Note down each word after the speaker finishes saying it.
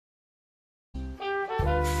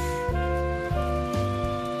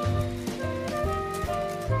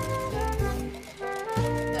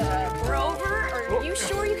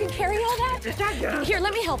carry all that? Yeah. Here,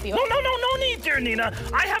 let me help you. No need, dear Nina.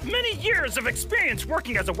 I have many years of experience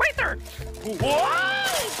working as a waiter. Whoa!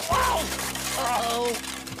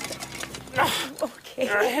 Okay.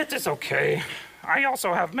 It is okay. I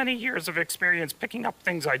also have many years of experience picking up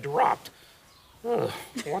things I dropped. Ugh,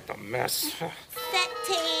 what a mess. Set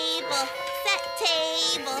table, set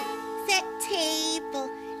table, set table,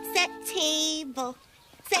 set table,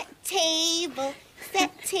 set table,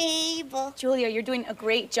 set table. Julia, you're doing a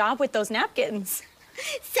great job with those napkins.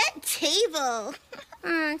 Set table.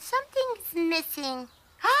 Something's missing.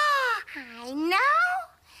 I know.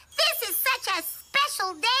 This is such a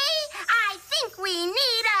special day. I think we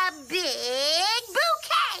need a big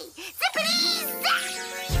bouquet. Zippity-zap!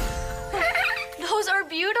 Those are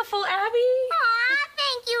beautiful, Abby. Aw,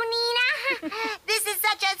 thank you, Nina. This is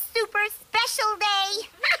such a super special day.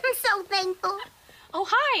 I'm so thankful. Oh,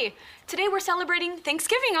 hi. Today we're celebrating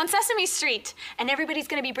Thanksgiving on Sesame Street, and everybody's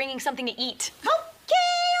going to be bringing something to eat.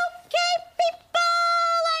 Okay, people.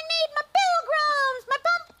 I need my pilgrims, my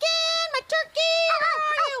pumpkin, my turkey.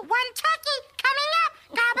 One turkey coming up.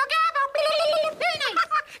 Gobble, gobble.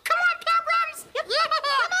 Come on, pilgrims. Yep. Yeah.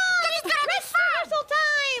 Come on. It's going to be rehearsal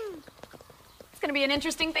time. It's going to be an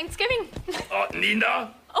interesting Thanksgiving.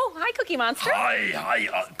 Nina? Oh, hi, Cookie Monster. Hi.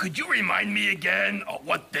 Could you remind me again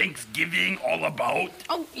what Thanksgiving all about?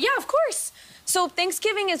 Oh, yeah, of course. So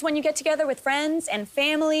Thanksgiving is when you get together with friends and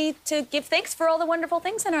family to give thanks for all the wonderful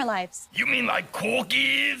things in our lives. You mean like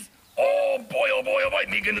cookies? Oh boy,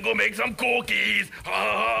 me gonna go make some cookies.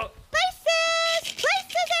 Places,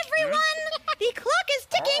 everyone. The clock is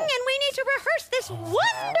ticking, and we need to rehearse this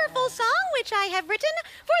wonderful song which I have written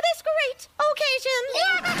for this great occasion.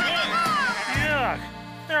 Yuck.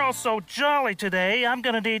 They're all so jolly today. I'm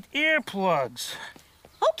gonna need earplugs.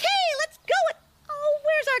 Okay, let's go. Oh,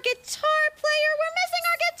 where's our guitar player? We're missing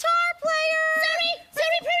our guitar player.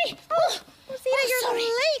 Sorry, Perry. Rosita, you're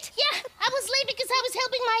late. Yeah, I was late because I was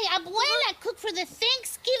helping my abuela cook for the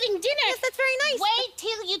Thanksgiving dinner. Yes, that's very nice. Wait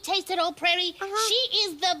till you taste it, Old Prairie. She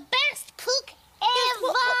is the best cook ever. Yes,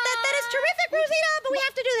 that is terrific, Rosita, but we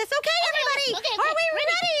have to do this. Okay, everybody? Okay. Are we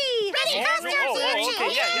ready? Ready.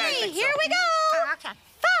 Okay, yeah, Here we go. Okay.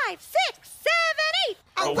 5, 6, 7, 8.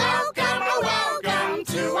 Welcome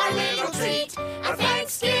to our little treat, a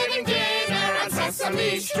Thanksgiving dinner on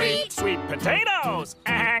Sesame Street. Sweet potatoes.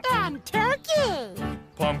 And turkey.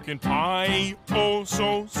 Pumpkin pie, oh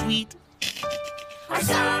so sweet. Are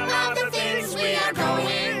some of the things we are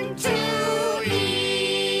going to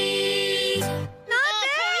eat.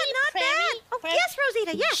 Not bad. Oh, Perry? yes,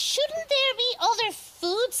 Rosita, yes. Shouldn't there be other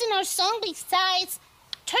foods in our song besides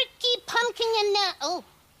turkey, pumpkin, and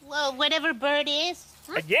whatever bird is?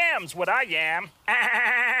 A yam's what I am.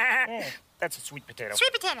 That's a sweet potato.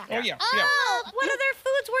 Sweet potato. Oh yeah. What other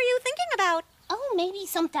foods were you thinking about? Oh, maybe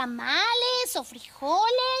some tamales or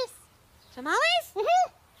frijoles. Tamales?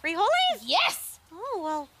 Mm-hmm. Frijoles? Yes. Oh,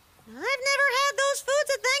 well, I've never had those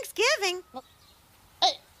foods at Thanksgiving.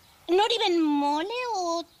 Not even mole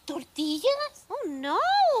or tortillas? Oh, no.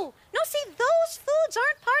 No, see, those foods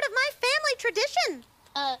aren't part of my family tradition.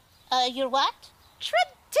 Your what?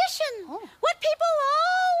 Tradition. Oh. What people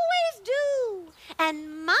always do.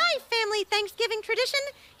 And my family Thanksgiving tradition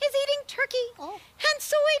is eating turkey and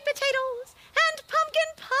sweet potatoes and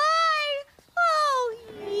pumpkin pie. Oh,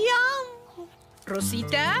 yum.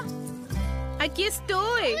 Rosita, aquí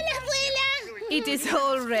estoy. Hola, abuela. It is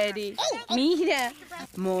all ready. Mira,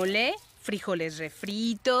 mole, frijoles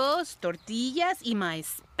refritos, tortillas y my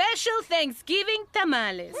special Thanksgiving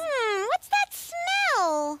tamales. What's that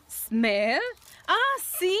smell? Smell? Ah,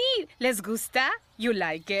 sí. ¿Les gusta? You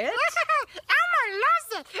like it? Elmer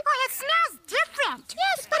loves it. Oh, it smells different.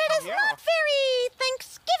 Yes, but it is not very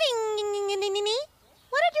Thanksgiving.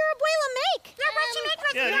 What did your abuela make? Yeah, what did she make?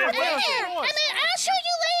 I'll show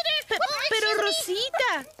you later. Pero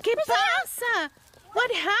Rosita, ¿qué pasa?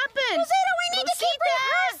 What happened? Rosita, we need to keep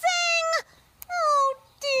rehearsing. Oh,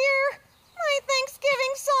 dear. My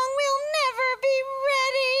Thanksgiving song will never be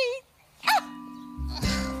ready.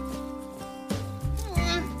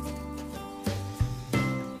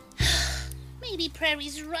 Maybe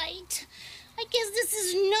Prairie's right. I guess this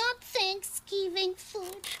is not Thanksgiving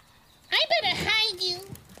food. I better hide you.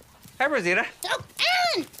 Hi, Rosita. Oh,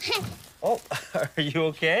 Alan! Oh, are you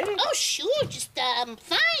okay? Oh, sure, just,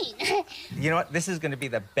 fine. You know what? This is going to be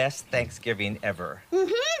the best Thanksgiving ever.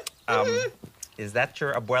 Is that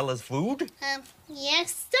your abuela's food?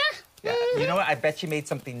 Yes, sir. Yeah. You know what? I bet she made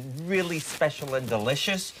something really special and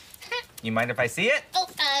delicious. You mind if I see it? Oh,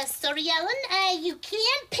 sorry, Alan. You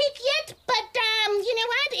can't pick yet, but, you know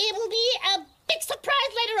what? It will be a big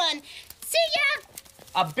surprise later on. See ya!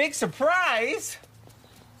 A big surprise?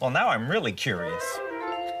 Well, now I'm really curious.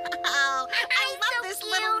 Oh, I love this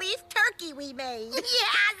little leaf turkey we made.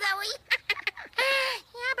 Yeah, Zoe.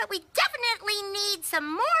 Yeah, but we definitely need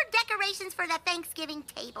some more decorations for the Thanksgiving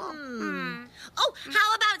table. Oh,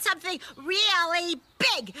 how about something really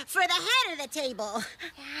big for the head of the table?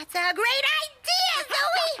 That's a great idea,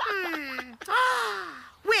 Zoe.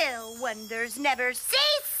 Will wonders never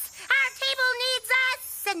cease? Our table needs a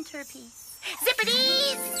centerpiece.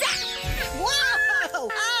 Zippity-zap! Whoa!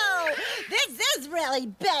 Oh, this is really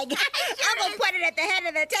big. I'm gonna put it at the head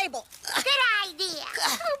of the table. Good idea.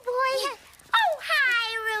 Oh, boy. Oh,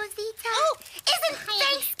 hi, Rosita. Oh, isn't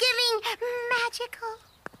Thanksgiving magical?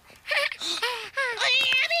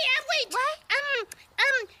 Abby, wait. What?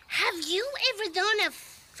 Have you ever done a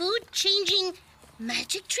food-changing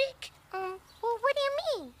magic trick? Well, what do you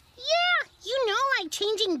mean? Yeah, you know, like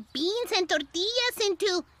changing beans and tortillas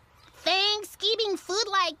into Thanksgiving food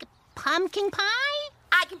like pumpkin pie?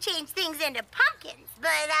 I can change things into pumpkins,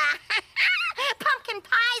 but pumpkin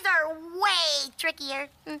pies are way trickier.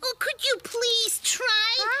 Oh, could you please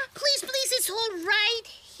try? Huh? Please, it's all right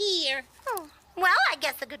here. Oh, well, I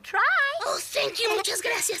guess I could try. Oh, thank you. Muchas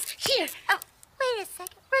gracias. Here. Oh, wait a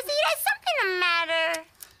second. Rosita, is something the matter?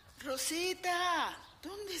 Rosita,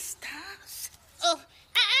 ¿dónde estás? Oh,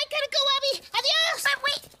 I gotta go, Abby. Adios. But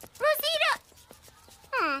wait, Rosita.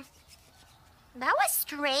 That was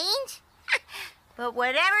strange. But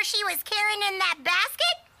whatever she was carrying in that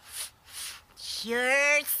basket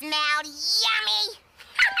sure smelled yummy.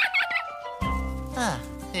 Ah,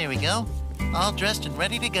 there we go. All dressed and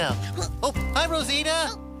ready to go. Oh, hi,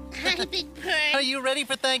 Rosita. Hi, Big Bird. Are you ready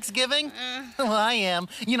for Thanksgiving? Oh, I am.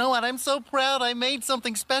 You know what? I'm so proud I made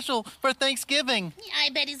something special for Thanksgiving. I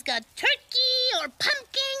bet it's got turkey or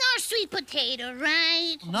pumpkin or sweet potato,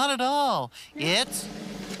 right? Not at all. It's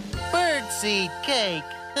birdseed cake.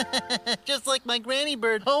 Just like my granny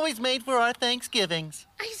bird always made for our Thanksgivings.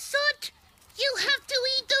 I thought you have to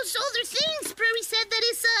eat those other things. Prairie said that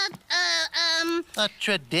it's A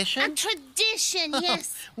tradition? a tradition,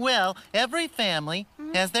 yes. Well, every family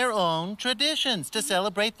has their own traditions to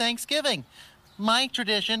celebrate Thanksgiving. My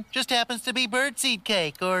tradition just happens to be birdseed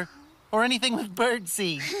cake or anything with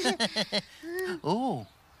birdseed. Ooh,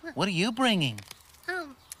 what are you bringing?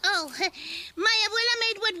 Oh, my abuela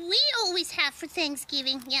made what we always have for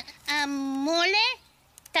Thanksgiving. Yeah, mole,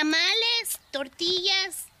 tamales,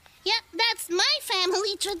 tortillas. Yeah, that's my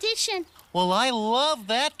family tradition. Well, I love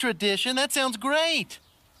that tradition. That sounds great.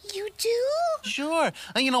 You do? Sure.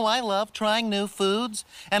 You know, I love trying new foods,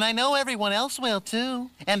 and I know everyone else will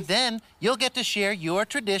too. And then you'll get to share your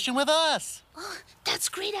tradition with us. Oh, that's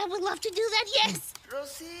great. I would love to do that, yes.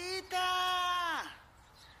 Rosita,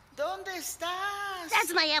 ¿dónde estás?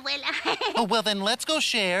 That's my abuela. Oh, well, then let's go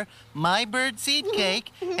share my birdseed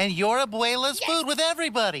cake and your abuela's food with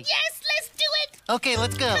everybody. Yes, let's do it. Okay,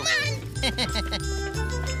 let's go.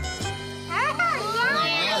 Come on.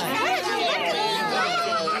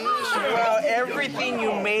 Well, everything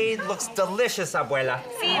you made looks delicious, Abuela.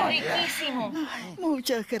 Sí, riquísimo.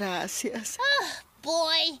 Muchas gracias.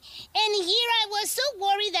 Boy, and here I was so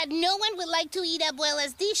worried that no one would like to eat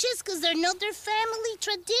abuela's dishes because they're not their family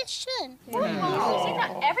tradition.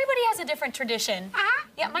 Rosita, everybody has a different tradition.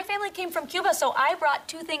 Yeah, my family came from Cuba, so I brought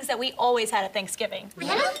two things that we always had at Thanksgiving.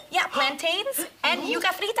 Really? Yeah, plantains and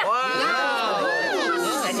yuca frita. Wow.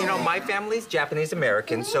 And you know, my family's Japanese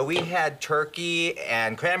American, so we had turkey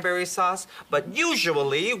and cranberry sauce, but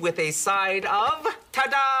usually with a side of,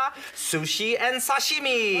 ta-da, sushi and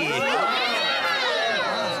sashimi.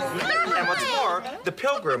 And what's more, the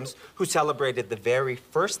Pilgrims, who celebrated the very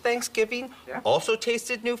first Thanksgiving, also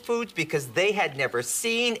tasted new foods because they had never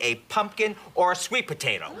seen a pumpkin or a sweet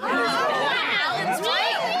potato. Wow, that's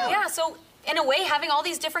right. Yeah, so in a way, having all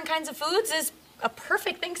these different kinds of foods is a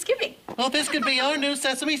perfect Thanksgiving. Well, this could be our new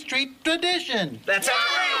Sesame Street tradition. That's great!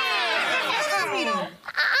 I've never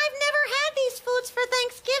had these foods for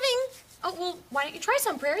Thanksgiving. Oh, well, why don't you try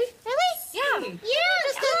some, Prairie? Really? Yeah. Yeah,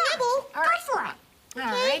 just a nibble. All right. Go for it.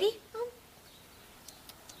 Alrighty.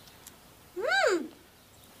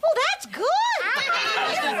 Oh, that's good.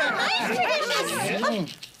 Nice tradition.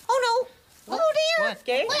 Oh, no. Oh, dear.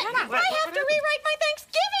 What? I have to rewrite my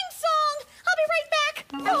Thanksgiving song. I'll be right back.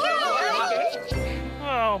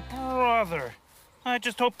 Oh, brother. I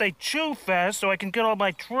just hope they chew fast so I can get all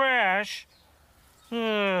my trash.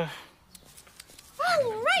 All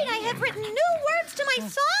right, I have written new words to my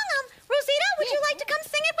song. Rosita, would you like to come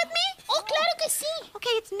sing it with me? Oh, claro que sí.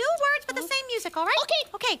 Okay, it's new words but the same music, all right? Okay.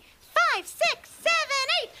 Okay, 5, 6, 7,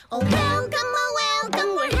 8. Oh,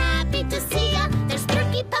 welcome, we're happy to see ya. There's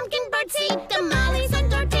turkey, pumpkin, birdseed, tamales,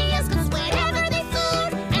 and tortillas. 'Cause wherever they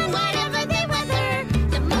food and whatever they weather,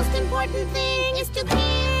 the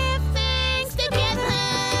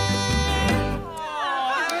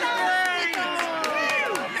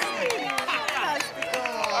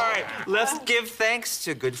Let's give thanks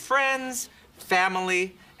to good friends,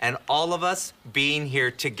 family, and all of us being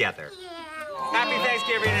here together. Happy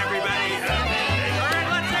Thanksgiving, everybody.